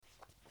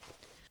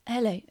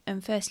Hello,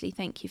 and firstly,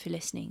 thank you for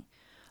listening.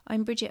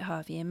 I'm Bridget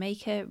Harvey, a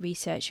maker,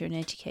 researcher and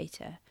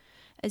educator.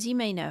 As you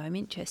may know, I'm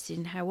interested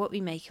in how what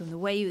we make and the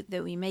way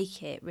that we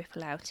make it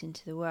ripple out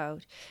into the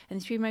world.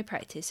 And through my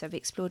practice, I've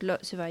explored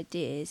lots of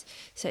ideas,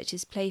 such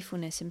as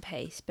playfulness and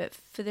pace. But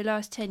for the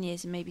last 10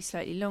 years and maybe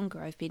slightly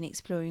longer, I've been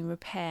exploring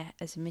repair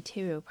as a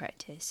material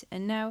practice.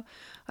 And now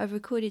I've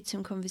recorded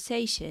some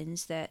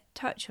conversations that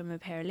touch on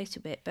repair a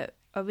little bit, but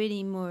are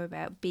really more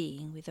about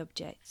being with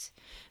objects.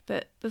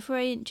 But before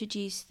I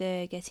introduce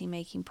the Getting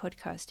Making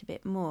podcast a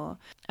bit more,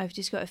 I've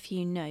just got a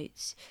few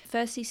notes.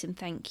 Firstly, some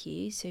thank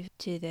yous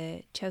to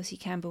the Chelsea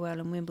Camberwell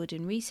and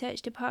Wimbledon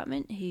Research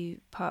Department, who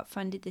part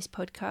funded this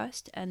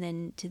podcast, and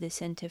then to the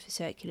Centre for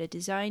Circular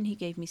Design, who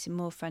gave me some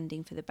more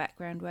funding for the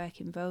background work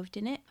involved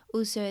in it.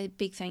 Also, a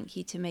big thank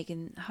you to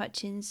Meghan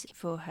Hutchins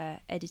for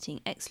her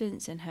editing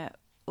excellence and her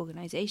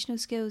organisational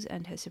skills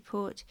and her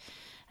support,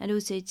 and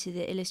also to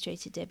the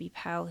illustrator Debbie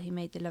Powell, who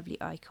made the lovely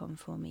icon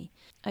for me.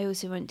 I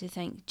also want to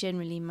thank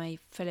generally my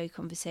fellow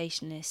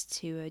conversationalists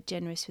who are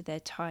generous with their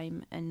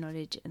time and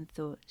knowledge and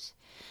thoughts.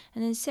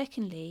 And then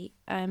secondly,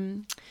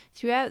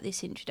 throughout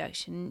this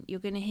introduction, you're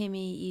going to hear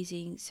me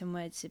using some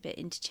words a bit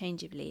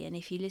interchangeably, and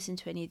if you listen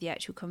to any of the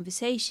actual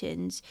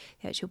conversations,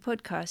 the actual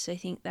podcasts, I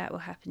think that will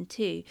happen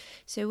too.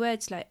 So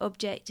words like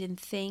object and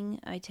thing,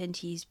 I tend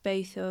to use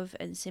both of,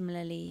 and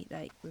similarly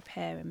like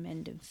repair and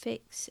mend and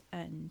fix,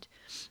 and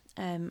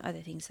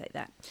other things like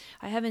that.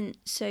 I haven't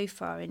so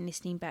far in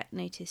listening back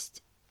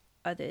noticed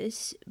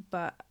others,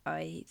 but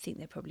I think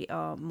there probably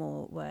are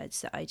more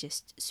words that I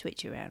just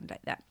switch around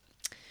like that.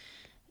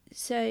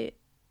 So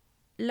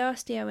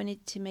lastly, I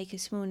wanted to make a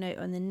small note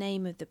on the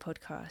name of the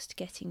podcast,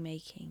 Getting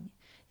Making.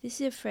 This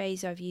is a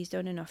phrase I've used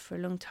on and off for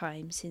a long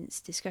time, since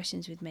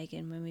discussions with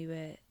Meghan when we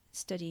were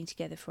studying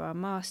together for our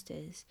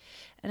masters,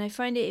 and I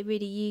find it a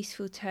really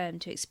useful term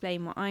to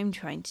explain what I'm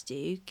trying to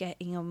do,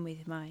 getting on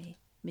with my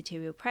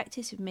material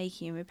practice of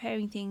making and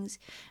repairing things,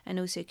 and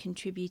also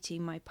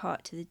contributing my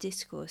part to the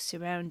discourse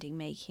surrounding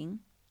making,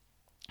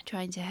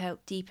 trying to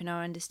help deepen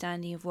our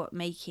understanding of what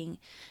making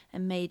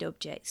and made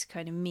objects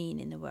kind of mean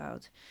in the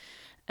world.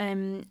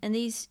 And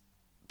these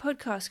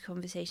podcast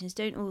conversations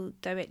don't all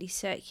directly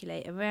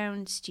circulate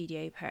around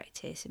studio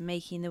practice and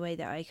making the way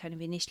that I kind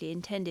of initially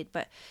intended,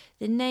 but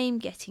the name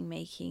Getting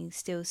Making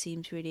still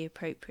seems really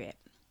appropriate.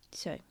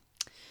 So,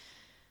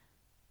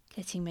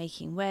 Getting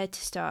Making, where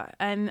to start?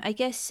 I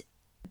guess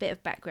a bit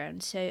of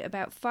background. So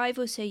about 5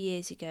 or so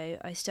years ago,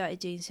 I started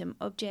doing some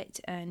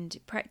object and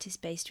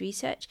practice-based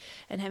research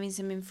and having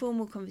some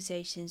informal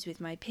conversations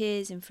with my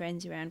peers and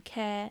friends around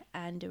care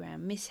and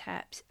around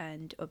mishaps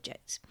and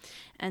objects.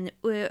 And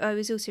I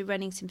was also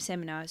running some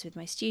seminars with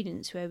my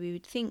students where we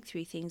would think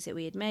through things that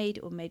we had made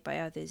or made by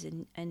others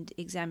and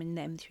examine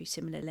them through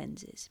similar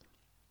lenses.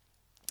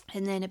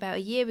 And then about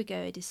a year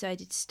ago, I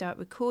decided to start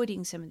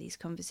recording some of these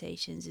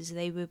conversations as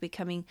they were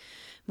becoming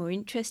more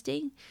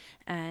interesting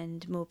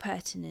and more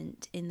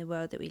pertinent in the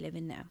world that we live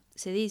in now.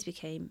 So these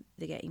became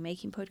the Getting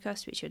Making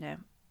podcast, which you're now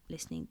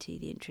listening to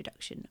the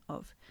introduction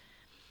of.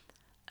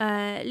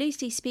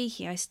 Loosely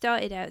speaking, I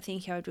started out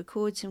thinking I would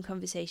record some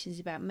conversations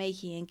about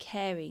making and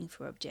caring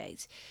for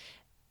objects.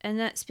 And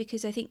that's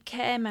because I think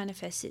care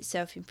manifests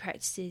itself in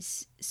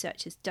practices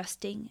such as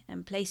dusting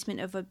and placement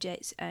of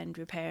objects and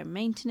repair and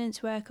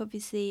maintenance work,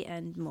 obviously,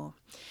 and more.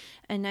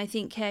 And I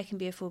think care can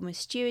be a form of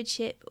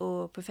stewardship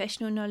or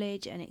professional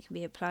knowledge, and it can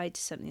be applied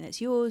to something that's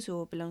yours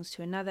or belongs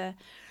to another.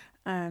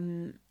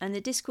 And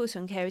the discourse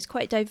on care is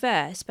quite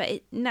diverse, but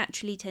it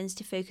naturally tends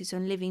to focus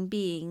on living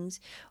beings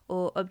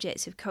or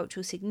objects of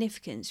cultural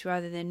significance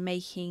rather than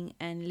making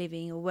and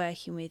living or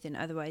working with and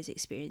otherwise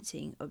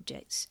experiencing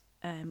objects.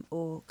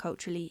 Or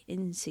culturally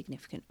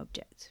insignificant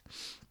objects.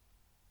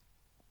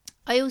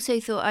 I also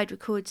thought I'd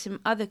record some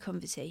other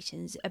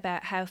conversations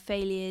about how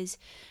failures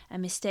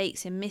and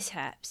mistakes and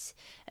mishaps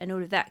and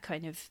all of that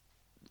kind of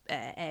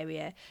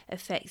area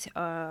affect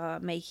our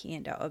making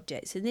and our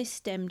objects. And this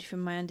stemmed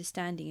from my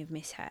understanding of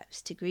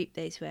mishaps, to group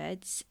those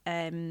words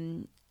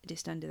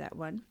just under that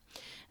one.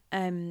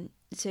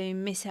 So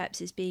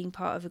mishaps as being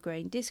part of a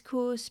growing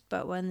discourse,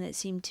 but one that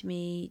seemed to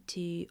me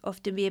to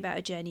often be about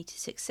a journey to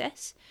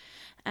success.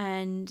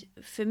 And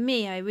for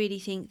me, I really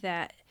think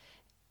that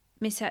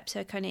mishaps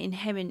are kind of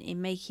inherent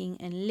in making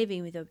and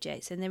living with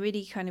objects, and they're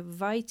really kind of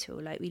vital.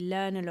 Like, we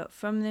learn a lot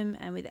from them,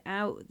 and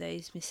without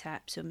those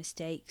mishaps or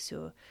mistakes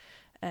or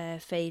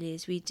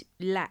failures, we'd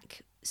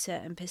lack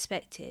certain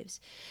perspectives.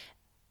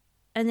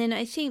 And then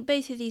I think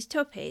both of these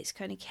topics,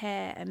 kind of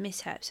care and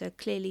mishaps, are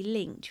clearly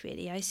linked,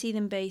 really. I see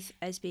them both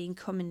as being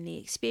commonly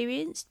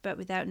experienced, but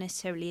without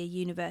necessarily a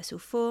universal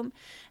form,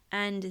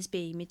 and as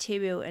being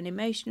material and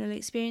emotional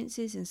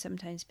experiences, and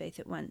sometimes both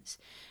at once.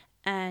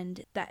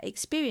 And that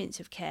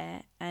experience of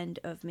care and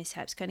of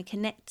mishaps kind of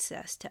connects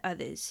us to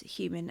others,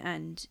 human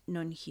and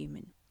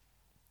non-human.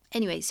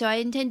 Anyway, so I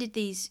intended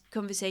these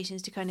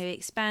conversations to kind of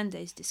expand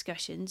those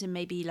discussions and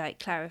maybe like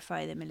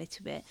clarify them a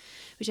little bit,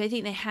 which I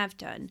think they have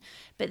done,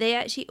 but they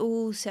actually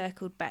all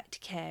circled back to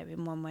care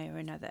in one way or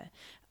another.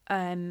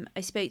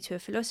 I spoke to a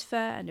philosopher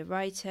and a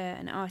writer,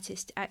 an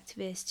artist,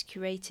 activist,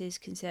 curators,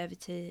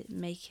 conservator,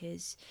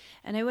 makers,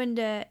 and I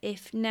wonder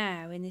if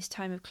now, in this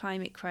time of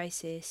climate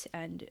crisis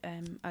and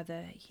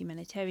other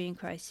humanitarian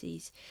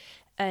crises,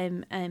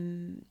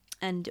 and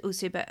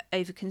also about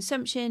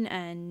overconsumption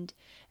and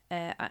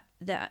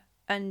the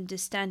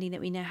understanding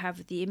that we now have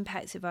of the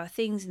impacts of our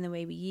things and the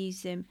way we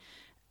use them,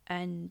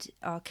 and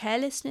our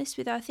carelessness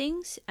with our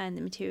things and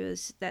the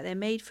materials that they're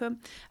made from,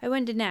 I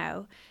wonder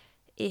now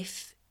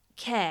if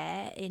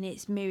care in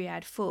its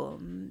myriad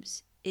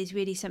forms is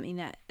really something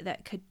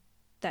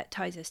that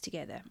ties us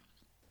together.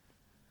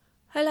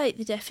 I like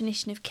the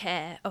definition of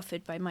care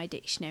offered by my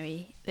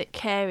dictionary, that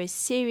care is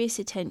serious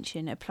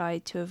attention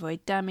applied to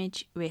avoid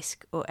damage,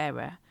 risk or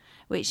error,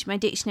 which my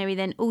dictionary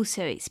then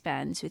also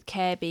expands with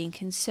care being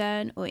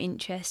concern or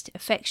interest,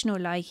 affection or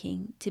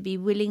liking, to be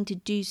willing to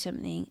do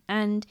something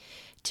and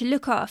to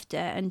look after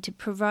and to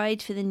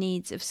provide for the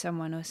needs of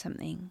someone or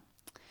something.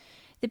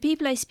 The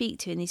people I speak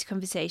to in these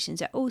conversations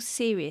are all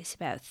serious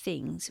about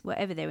things,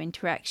 whatever their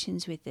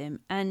interactions with them,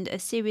 and are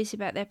serious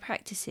about their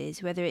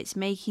practices, whether it's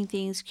making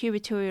things,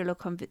 curatorial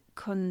or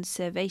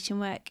conservation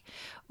work,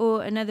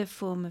 or another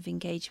form of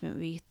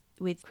engagement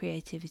with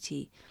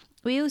creativity.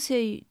 We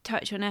also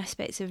touch on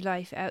aspects of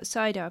life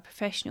outside our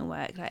professional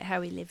work, like how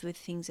we live with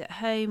things at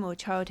home or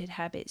childhood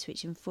habits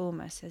which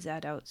inform us as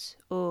adults,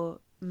 or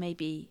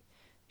maybe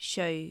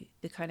show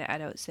the kind of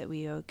adults that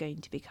we are going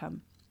to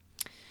become.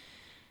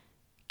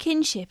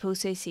 Kinship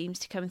also seems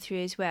to come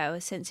through as well,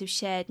 a sense of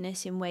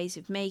sharedness in ways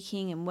of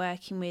making and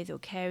working with or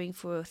caring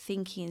for or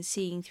thinking and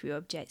seeing through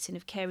objects, and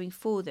of caring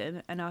for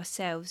them and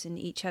ourselves and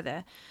each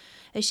other.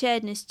 A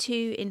sharedness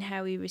too in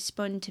how we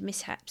respond to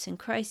mishaps and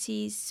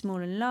crises, small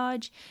and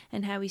large,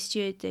 and how we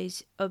steward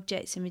those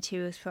objects and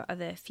materials for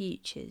other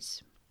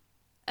futures.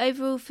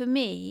 Overall, for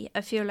me,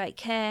 I feel like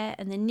care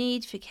and the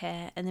need for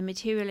care and the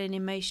material and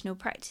emotional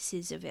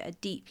practices of it are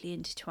deeply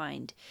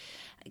intertwined.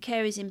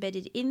 Care is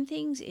embedded in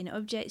things, in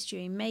objects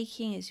during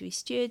making as we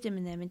steward them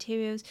and their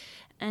materials,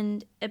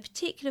 and a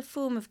particular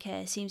form of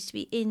care seems to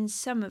be in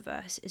some of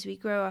us as we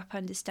grow up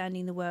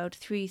understanding the world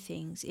through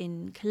things,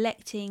 in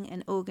collecting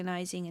and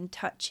organising and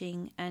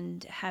touching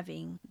and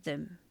having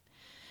them.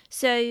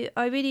 So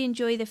I really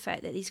enjoy the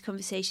fact that these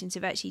conversations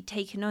have actually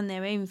taken on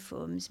their own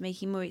forms,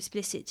 making more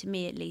explicit, to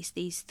me at least,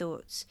 these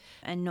thoughts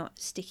and not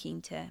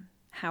sticking to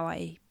how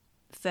I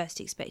first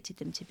expected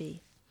them to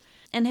be.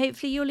 And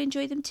hopefully you'll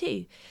enjoy them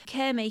too.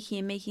 Caremaking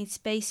and making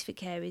space for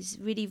care is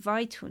really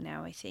vital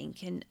now, I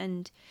think.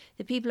 And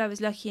the people I was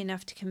lucky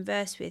enough to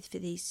converse with for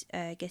these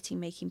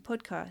Getting Making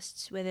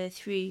podcasts, whether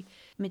through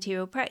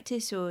material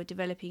practice or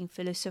developing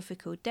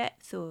philosophical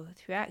depth or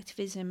through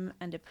activism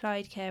and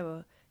applied care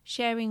or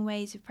sharing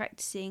ways of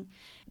practicing,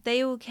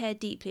 they all care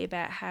deeply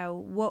about how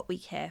what we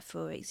care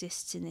for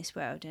exists in this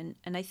world. And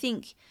I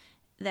think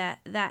that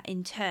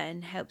in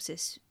turn helps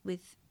us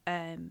with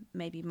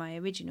maybe my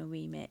original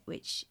remit,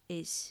 which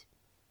is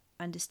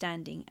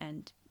understanding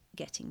and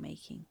getting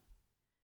making.